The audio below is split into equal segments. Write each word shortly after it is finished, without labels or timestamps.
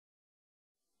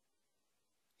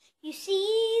You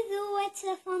see the white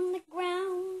stuff on the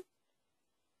ground,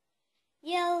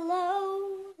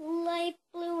 yellow, light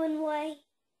blue and white,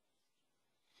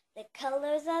 the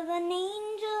colors of an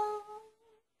angel.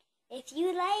 If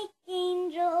you like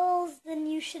angels, then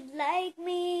you should like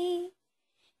me,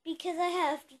 because I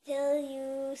have to tell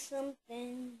you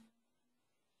something.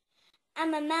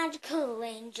 I'm a magical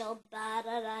angel,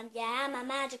 ba-da-dun. Yeah, I'm a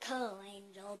magical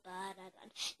angel,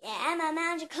 ba-da-dun. Yeah, I'm a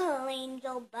magical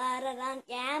angel, ba-da-dun.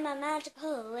 Yeah, I'm a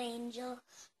magical angel.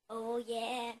 Oh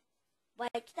yeah.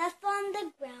 White stuff on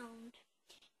the ground,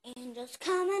 angels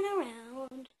coming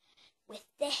around, with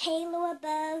the halo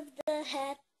above the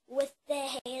head, with the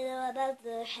halo above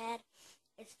the head.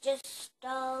 It's just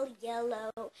all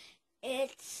yellow.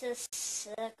 It's a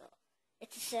circle.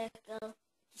 It's a circle.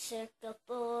 It's a circle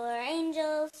for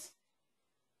angels.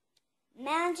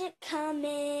 Magic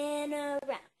coming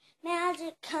around.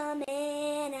 Magic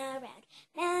coming around.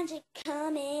 Magic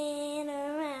coming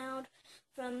around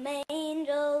from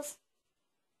angels.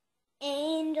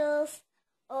 Angels.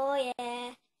 Oh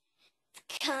yeah.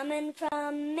 It's coming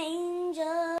from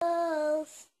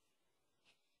angels.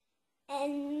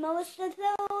 And most of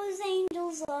those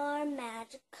angels are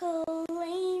magical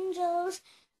angels.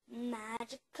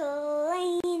 Magical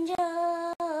angels.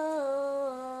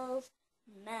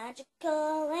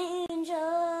 Magical angels.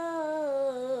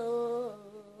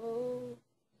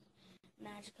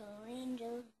 Magical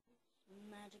angels.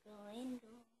 Magical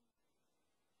angels.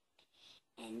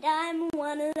 And I'm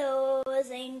one of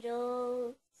those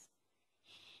angels.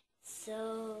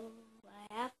 So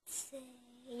I have to say,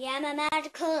 yeah, I'm a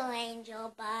magical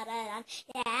angel, ba-da-dun.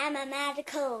 Yeah, I'm a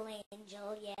magical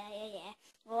angel, yeah, yeah, yeah.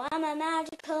 Oh, I'm a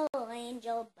magical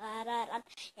angel, ba-da-dun.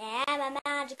 Yeah, I'm a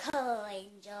magical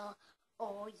angel,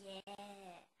 oh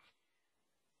yeah.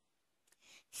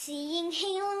 Seeing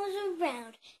halos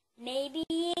around, maybe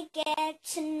it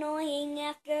gets annoying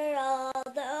after all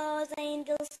those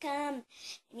angels come.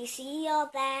 And you see all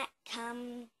that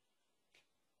come,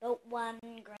 but one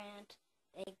grant.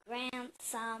 They grant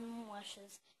some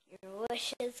wishes, your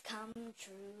wishes come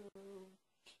true.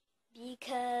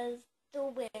 Because the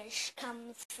wish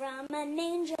comes from an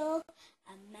angel,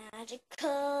 a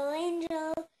magical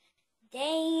angel.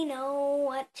 They know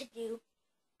what to do.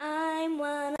 I'm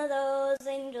one of those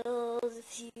angels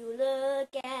if you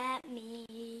look at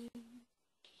me.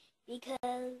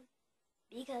 Because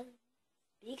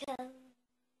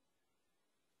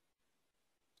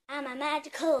I'm a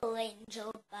magical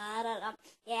angel, ba-da-dum.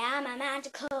 Yeah, I'm a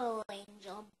magical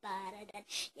angel, ba-da-dum.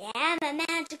 Yeah, I'm a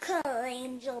magical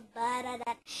angel,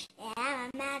 ba-da-dum. Yeah, I'm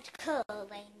a magical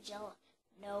angel.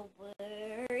 No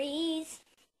worries,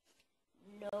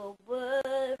 no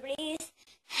worries,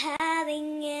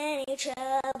 having any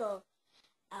trouble.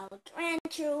 I'll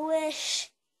grant your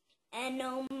wish, and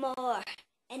no more,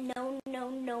 and no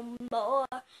more, no more,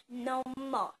 no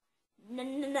more.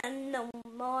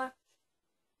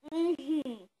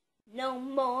 No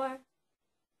more.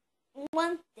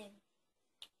 One thing.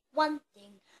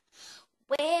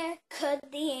 Where could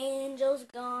the angels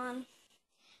gone?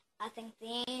 I think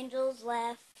the angels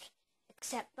left,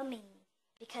 except for me,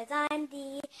 because I'm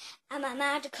a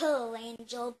magical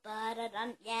angel,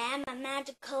 ba-da-dun. Yeah, I'm a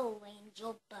magical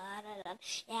angel, ba-da-dun.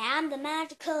 Yeah, I'm the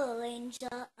magical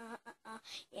angel,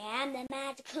 Yeah, I'm the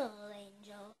magical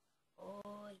angel,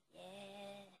 oh yeah.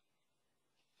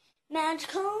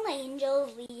 Magical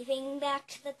angels leaving back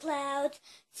to the clouds.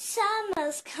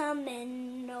 Summer's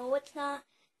coming, no it's not,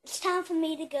 it's time for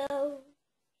me to go.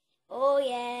 Oh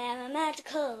yeah, I'm a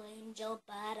magical angel,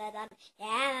 ba-da-dun.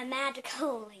 Yeah, I'm a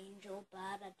magical angel,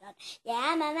 ba-da-dun. Yeah,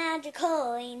 I'm a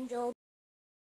magical angel.